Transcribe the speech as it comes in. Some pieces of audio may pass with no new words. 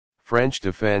French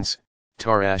defense,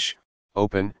 Tarrasch,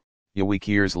 open,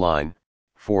 Euwe-Keres line,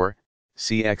 4,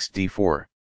 cxd4.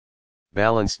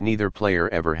 Balanced, neither player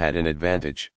ever had an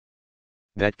advantage.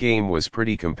 That game was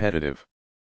pretty competitive.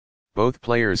 Both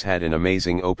players had an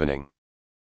amazing opening.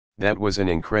 That was an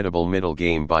incredible middle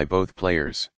game by both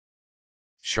players.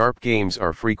 Sharp games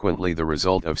are frequently the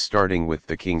result of starting with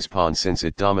the king's pawn, since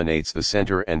it dominates the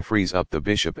center and frees up the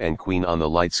bishop and queen on the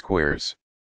light squares.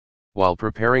 While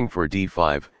preparing for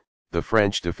d5, the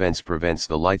French defense prevents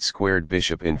the light squared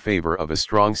bishop in favor of a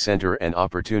strong center and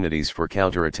opportunities for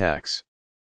counterattacks.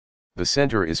 The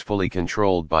center is fully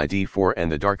controlled by d4 and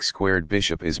the dark squared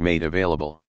bishop is made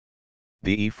available.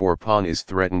 The e4 pawn is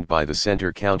threatened by the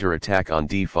center counterattack on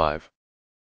d5.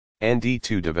 And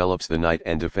d2 develops the knight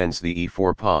and defends the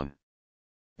e4 pawn.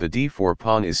 The d4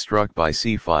 pawn is struck by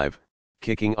c5,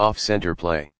 kicking off center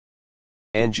play.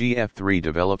 And f3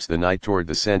 develops the knight toward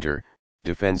the center,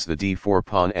 defends the d4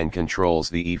 pawn and controls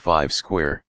the e5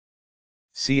 square.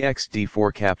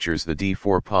 cxd4 captures the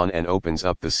d4 pawn and opens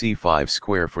up the c5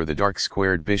 square for the dark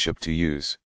squared bishop to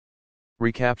use.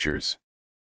 Recaptures.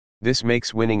 This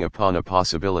makes winning a pawn a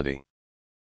possibility.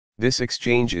 This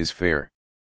exchange is fair.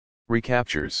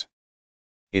 Recaptures.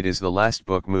 It is the last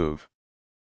book move.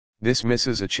 This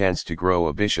misses a chance to grow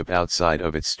a bishop outside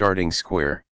of its starting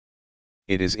square.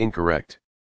 It is incorrect.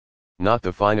 Not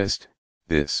the finest,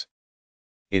 this.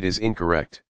 It is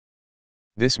incorrect.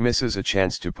 This misses a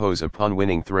chance to pose a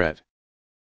pawn-winning threat.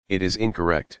 It is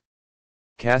incorrect.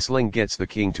 Castling gets the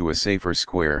king to a safer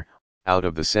square, out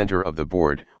of the center of the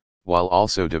board, while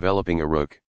also developing a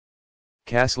rook.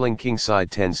 Castling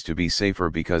kingside tends to be safer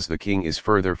because the king is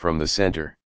further from the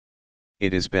center.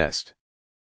 It is best.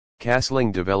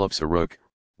 Castling develops a rook,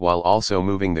 while also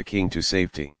moving the king to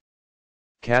safety.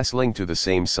 Castling to the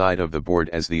same side of the board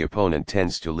as the opponent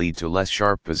tends to lead to less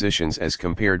sharp positions as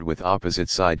compared with opposite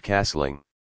side castling.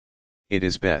 It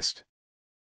is best.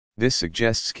 This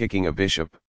suggests kicking a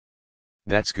bishop.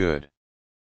 That's good.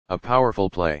 A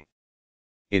powerful play.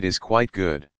 It is quite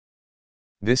good.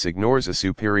 This ignores a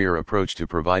superior approach to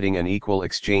providing an equal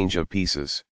exchange of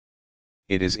pieces.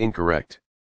 It is incorrect.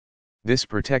 This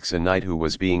protects a knight who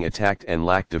was being attacked and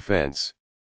lacked defense.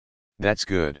 That's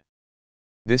good.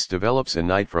 This develops a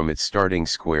knight from its starting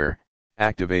square,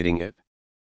 activating it.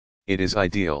 It is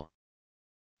ideal.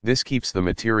 This keeps the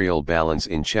material balance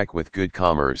in check with good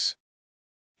commerce.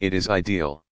 It is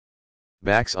ideal.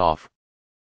 Backs off.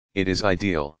 It is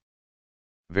ideal.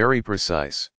 Very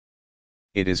precise.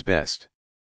 It is best.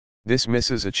 This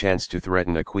misses a chance to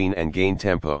threaten a queen and gain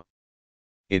tempo.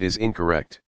 It is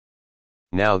incorrect.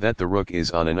 Now that the rook is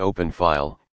on an open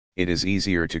file, it is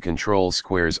easier to control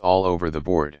squares all over the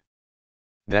board.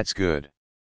 That's good.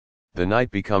 The knight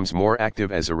becomes more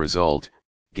active as a result,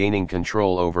 gaining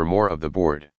control over more of the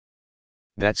board.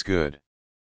 That's good.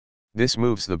 This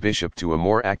moves the bishop to a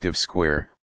more active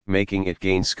square, making it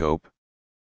gain scope.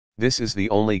 This is the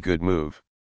only good move.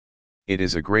 It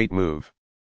is a great move.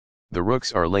 The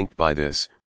rooks are linked by this,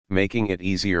 making it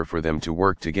easier for them to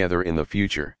work together in the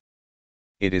future.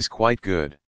 It is quite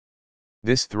good.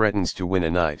 This threatens to win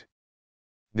a knight.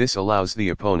 This allows the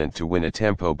opponent to win a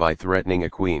tempo by threatening a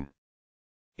queen.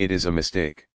 It is a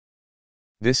mistake.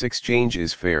 This exchange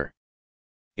is fair.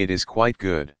 It is quite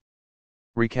good.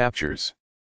 Recaptures.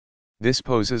 This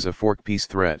poses a fork piece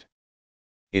threat.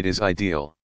 It is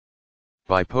ideal.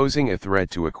 By posing a threat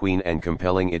to a queen and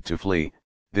compelling it to flee,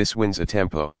 this wins a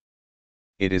tempo.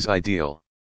 It is ideal.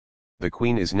 The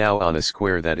queen is now on a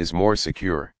square that is more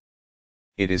secure.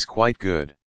 It is quite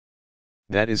good.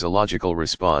 That is a logical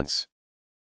response.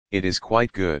 It is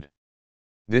quite good.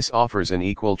 This offers an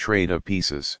equal trade of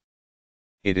pieces.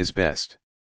 It is best.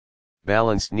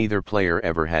 Balanced, neither player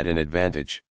ever had an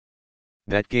advantage.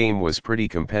 That game was pretty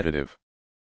competitive.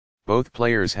 Both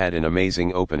players had an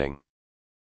amazing opening.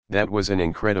 That was an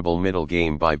incredible middle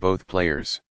game by both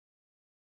players.